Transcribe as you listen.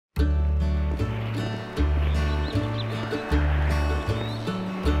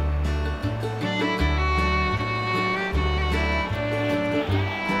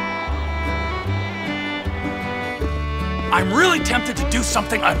I'm really tempted to do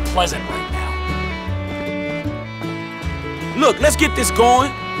something unpleasant right now. Look, let's get this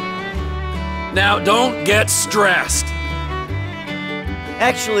going. Now, don't get stressed.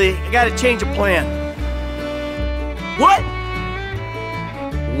 Actually, I gotta change a plan. What?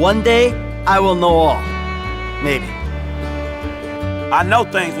 One day, I will know all. Maybe. I know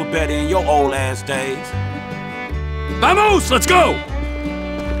things were better in your old ass days. Vamos, let's go!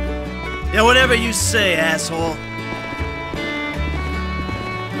 Yeah, whatever you say, asshole.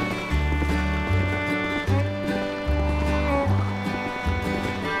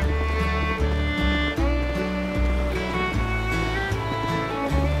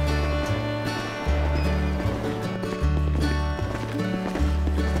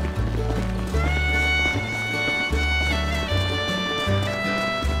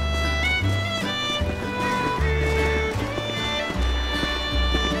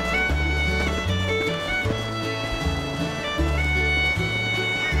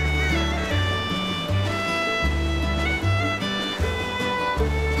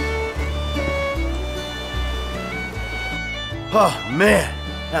 Oh, man,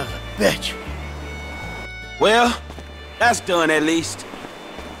 that was a bitch. Well, that's done at least.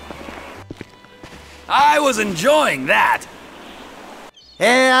 I was enjoying that.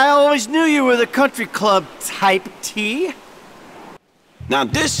 Hey, I always knew you were the country club type, T. Now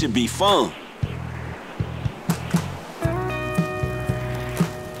this should be fun.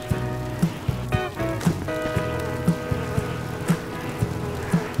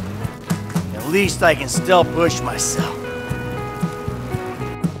 At least I can still push myself.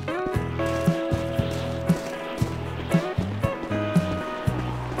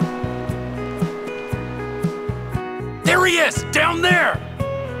 There he is, down there!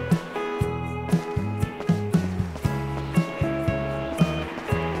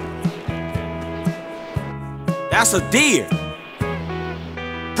 That's a deer.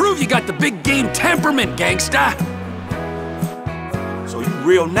 Prove you got the big game temperament, gangsta! So you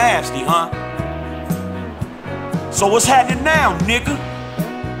real nasty, huh? So what's happening now, nigga?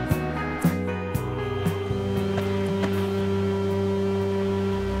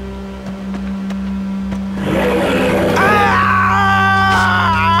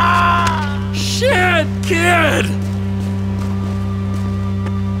 Shit, kid!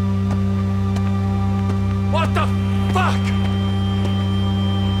 What the fuck?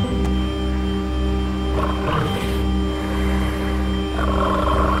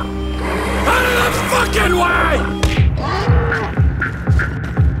 Out of the fucking way!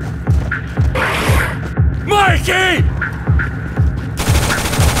 Mikey!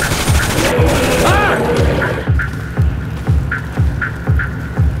 Ah!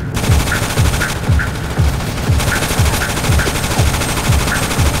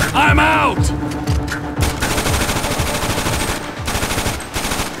 I'm out!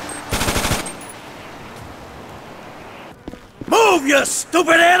 Move, you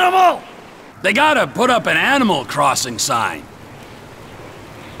stupid animal! They gotta put up an animal crossing sign.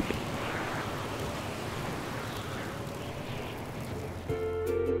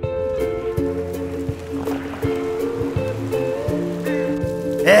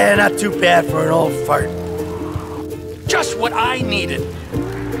 Eh, not too bad for an old fart. Just what I needed.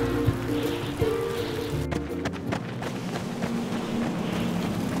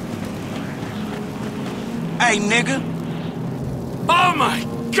 Hey, nigga. Oh my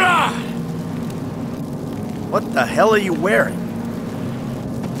God! What the hell are you wearing?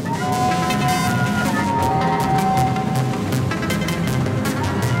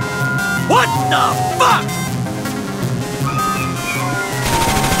 What the fuck?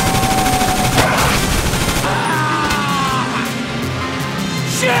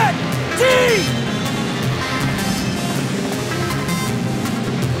 Shit! T!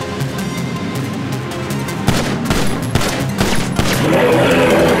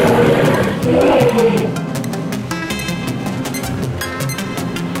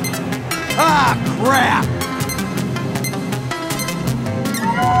 Ah, crap!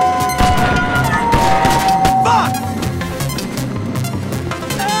 Fuck!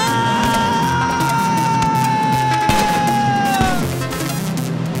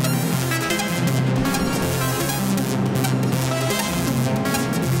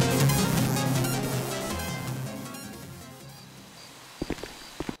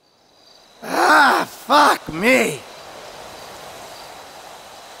 Ah, fuck me!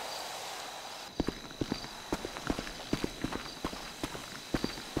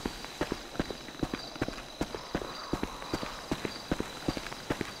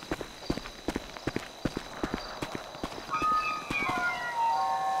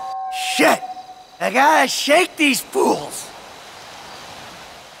 Shit! That I gotta shake these fools.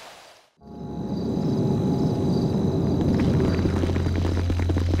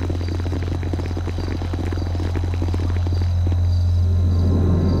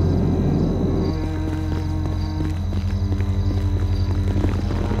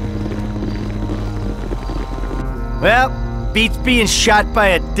 Well, beats being shot by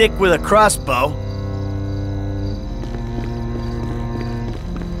a dick with a crossbow.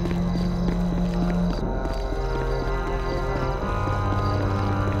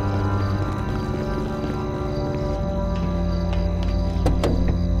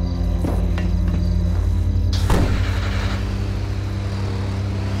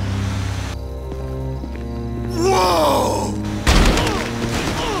 Whoa!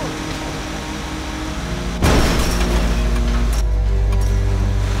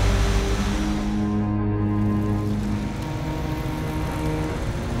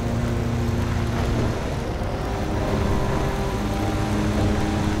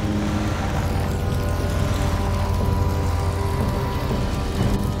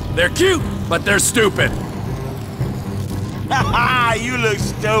 They're cute, but they're stupid. Haha, you look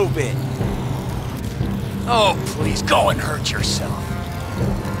stupid. Oh, please go and hurt yourself.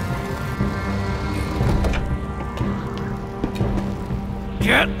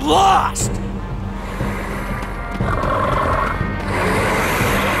 Get lost!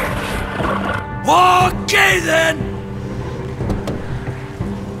 Okay then!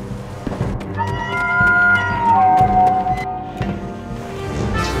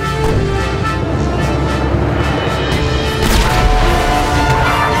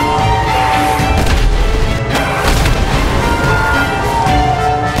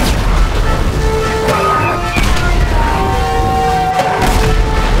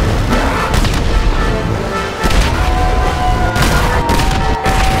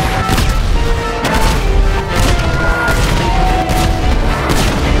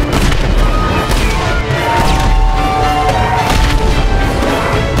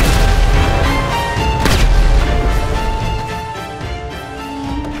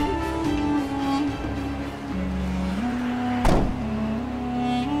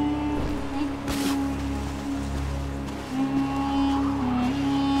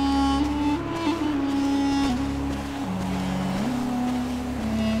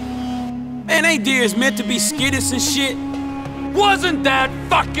 Man, ain't deers meant to be skittish and shit? Wasn't that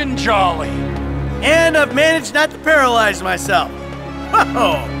fucking jolly? And I've managed not to paralyze myself.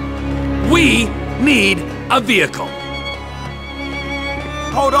 Whoa! We need a vehicle.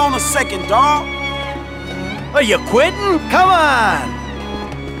 Hold on a second, dawg. Are you quitting? Come on!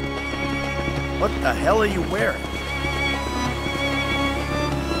 What the hell are you wearing?